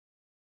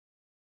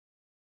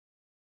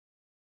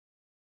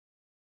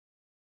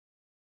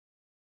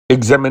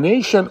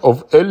Examination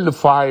of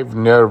L5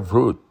 nerve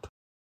root.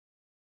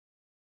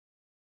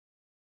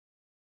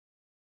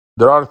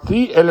 There are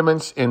three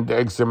elements in the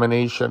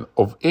examination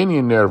of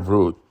any nerve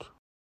root: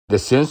 the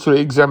sensory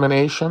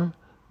examination,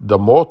 the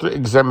motor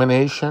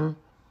examination,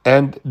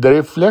 and the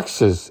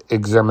reflexes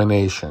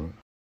examination.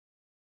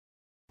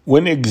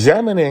 When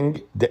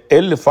examining the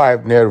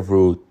L5 nerve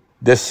root,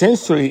 the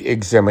sensory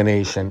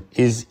examination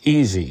is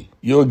easy.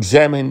 You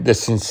examine the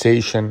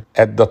sensation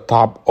at the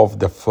top of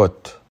the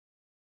foot.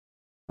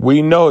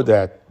 We know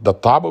that the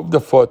top of the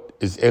foot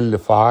is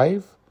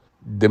L5,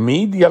 the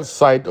medial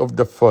side of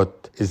the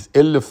foot is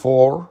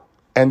L4,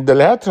 and the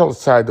lateral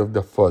side of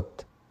the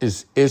foot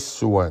is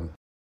S1.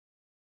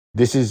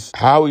 This is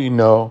how you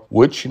know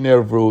which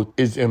nerve root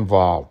is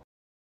involved.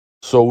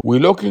 So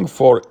we're looking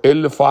for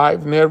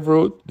L5 nerve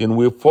root, then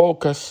we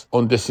focus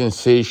on the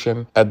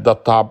sensation at the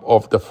top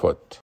of the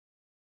foot.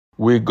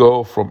 We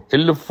go from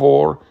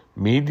L4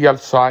 medial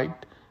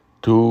side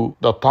to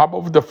the top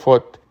of the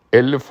foot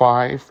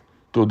L5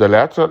 to the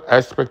lateral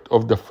aspect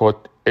of the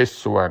foot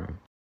S1.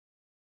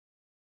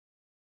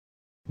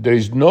 There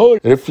is no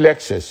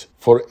reflexes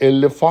for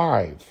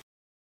L5.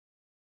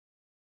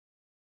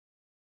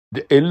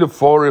 The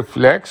L4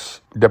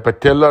 reflex, the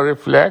patellar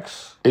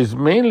reflex, is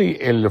mainly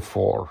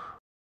L4.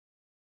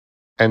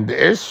 And the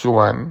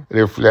S1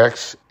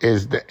 reflex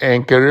is the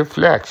ankle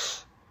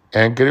reflex.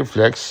 Ankle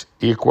reflex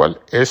equal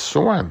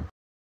S1.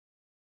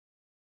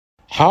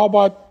 How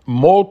about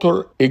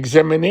motor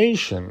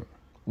examination?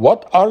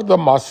 What are the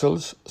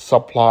muscles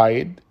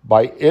supplied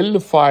by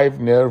L5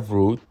 nerve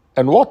root,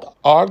 and what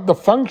are the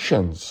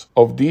functions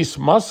of these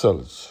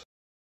muscles?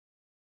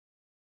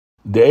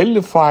 The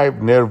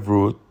L5 nerve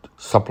root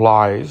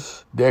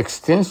supplies the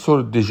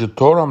extensor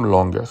digitorum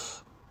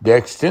longus, the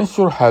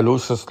extensor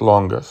hallucis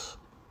longus,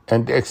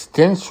 and the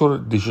extensor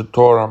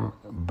digitorum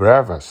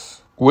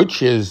brevis,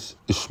 which is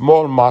a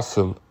small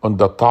muscle on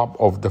the top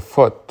of the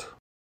foot.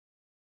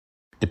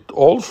 It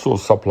also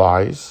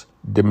supplies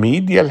the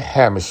medial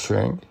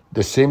hamstring,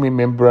 the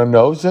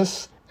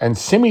semimembranosus and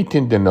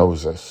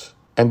semitendinosus,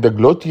 and the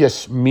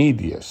gluteus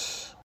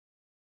medius.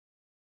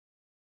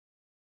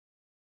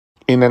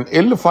 In an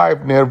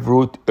L5 nerve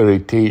root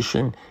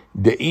irritation,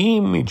 the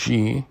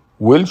EMG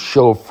will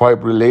show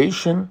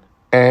fibrillation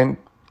and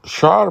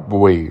sharp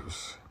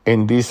waves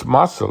in these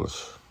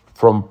muscles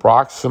from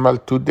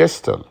proximal to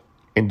distal,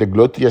 in the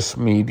gluteus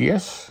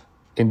medius,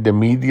 in the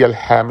medial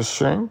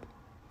hamstring,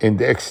 in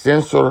the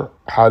extensor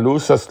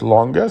hallucis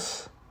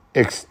longus,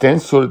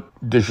 extensor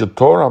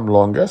digitorum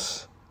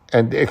longus,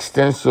 and the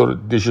extensor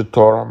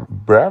digitorum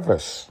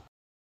brevis.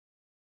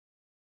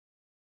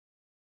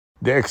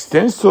 The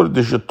extensor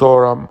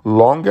digitorum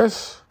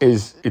longus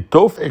is a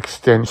toe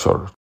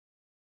extensor.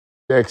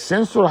 The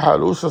extensor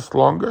hallucis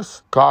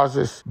longus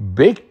causes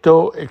big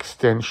toe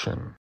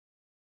extension.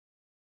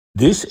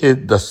 This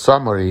is the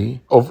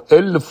summary of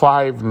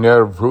L5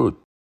 nerve root.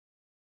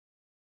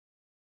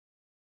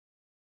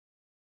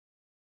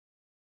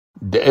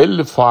 The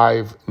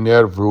L5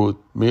 nerve root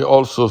may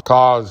also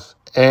cause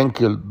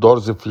ankle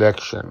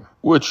dorsiflexion,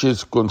 which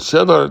is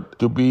considered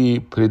to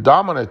be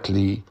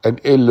predominantly an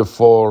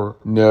L4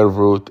 nerve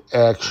root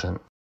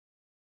action.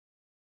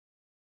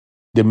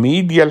 The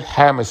medial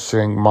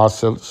hamstring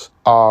muscles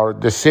are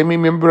the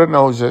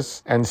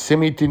semimembranosus and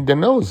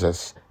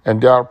semitendinosus,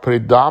 and they are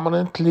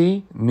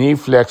predominantly knee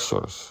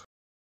flexors.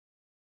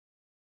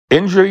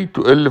 Injury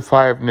to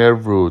L5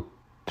 nerve root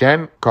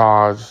can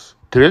cause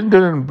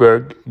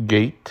Trendelenburg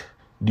gait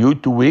due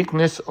to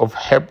weakness of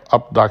hip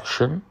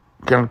abduction,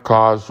 can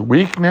cause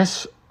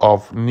weakness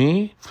of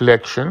knee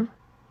flexion,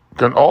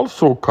 can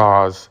also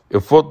cause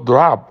a foot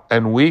drop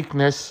and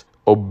weakness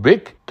of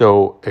big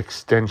toe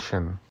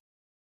extension.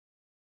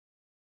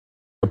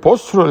 The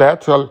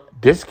posterolateral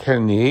disc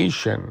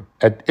herniation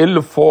at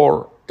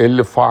L4,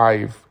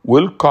 L5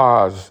 will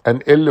cause an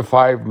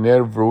L5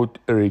 nerve root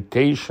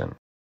irritation.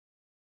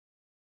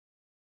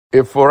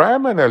 A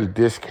foraminal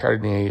disc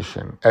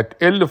herniation at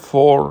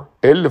L4,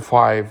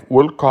 L5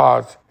 will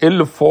cause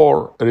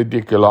L4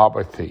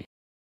 radiculopathy.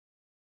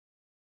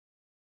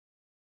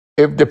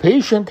 If the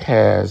patient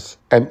has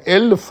an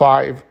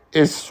L5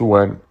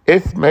 S1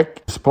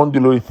 isthmic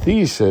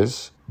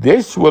spondylolisthesis,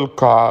 this will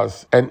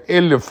cause an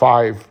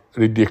L5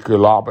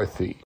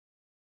 radiculopathy.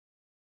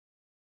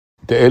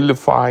 The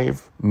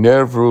L5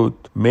 nerve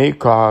root may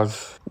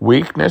cause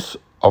weakness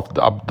of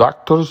the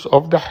abductors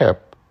of the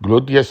hip,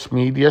 gluteus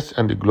medius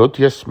and the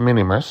gluteus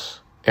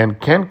minimus,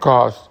 and can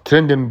cause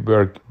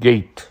Trendelenburg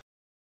gait.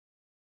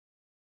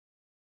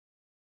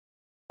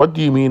 What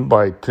do you mean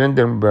by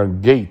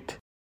Trendelenburg gait?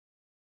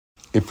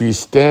 If you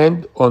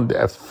stand on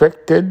the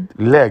affected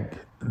leg,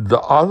 the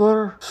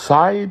other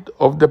side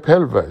of the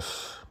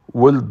pelvis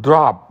will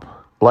drop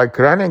like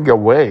running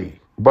away,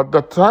 but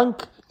the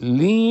trunk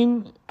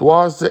lean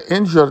towards the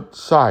injured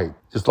side.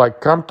 It's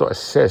like come to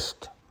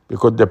assist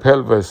because the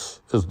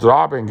pelvis is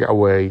dropping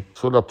away,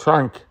 so the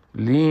trunk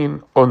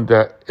lean on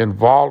the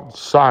involved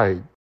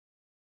side.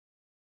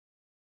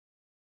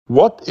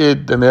 What is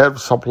the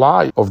nerve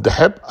supply of the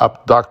hip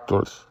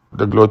abductors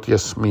the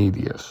gluteus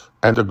medius,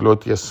 and the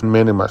gluteus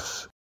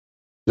minimus,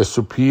 the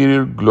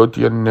superior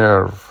gluteal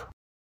nerve.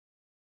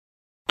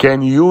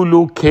 Can you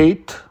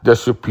locate the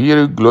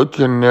superior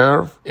gluteal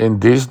nerve in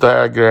this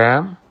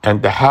diagram?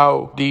 And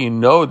how do you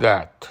know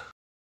that?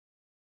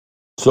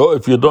 So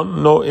if you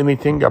don't know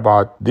anything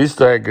about this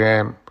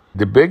diagram,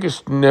 the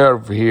biggest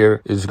nerve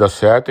here is the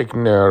sciatic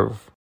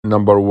nerve.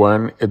 Number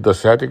 1 is the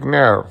sciatic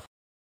nerve.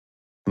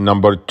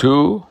 Number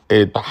 2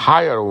 is the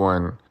higher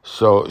one,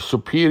 so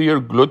superior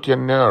gluteal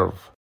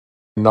nerve.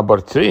 Number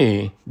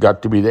 3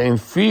 got to be the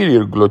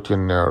inferior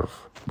gluteal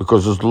nerve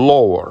because it's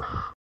lower.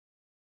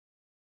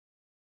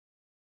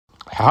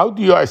 How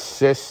do you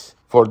assess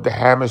for the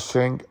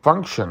hamstring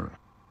function?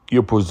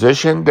 You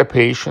position the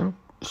patient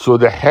so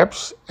the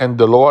hips and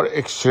the lower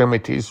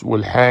extremities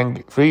will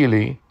hang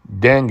freely,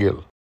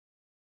 dangle.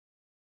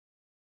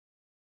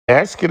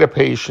 Ask the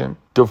patient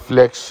to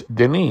flex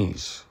the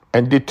knees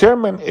and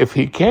determine if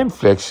he can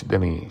flex the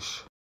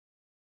knees.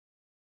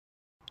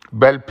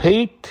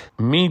 Palpate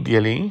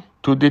medially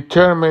to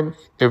determine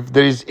if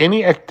there is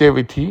any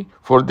activity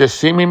for the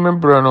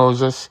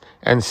semimembranosus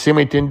and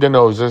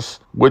semitendinosus,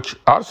 which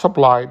are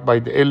supplied by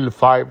the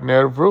L5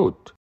 nerve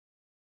root.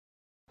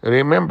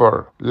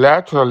 Remember,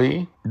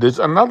 laterally, there's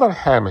another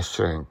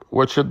hamstring,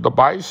 which is the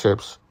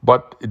biceps,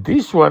 but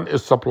this one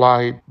is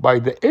supplied by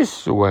the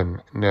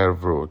S1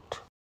 nerve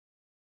root.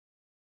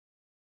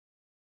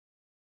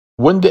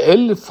 When the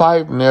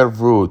L5 nerve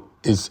root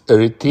is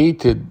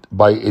irritated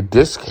by a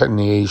disc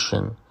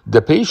herniation,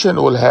 the patient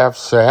will have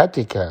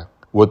sciatica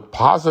with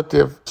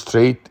positive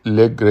straight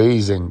leg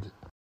raising.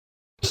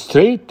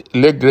 Straight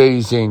leg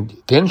raising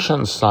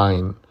tension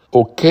sign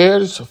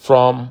occurs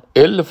from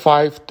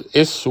L5 to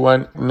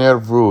S1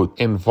 nerve root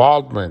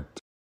involvement.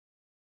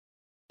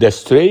 The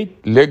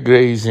straight leg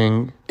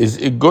raising is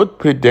a good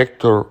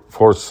predictor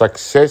for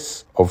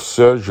success of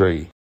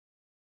surgery.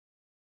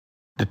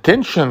 The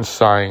tension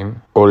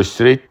sign or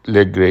straight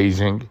leg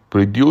raising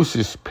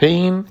produces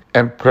pain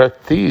and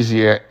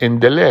paresthesia in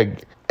the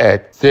leg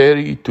at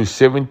 30 to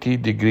 70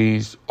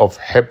 degrees of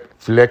hip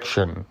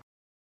flexion.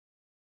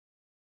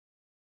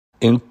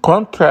 In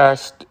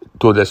contrast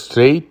to the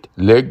straight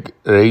leg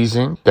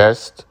raising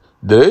test,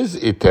 there is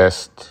a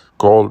test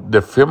called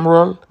the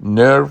femoral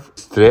nerve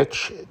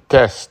stretch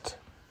test,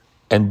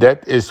 and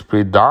that is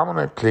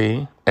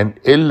predominantly an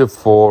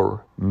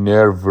L4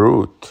 nerve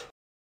root.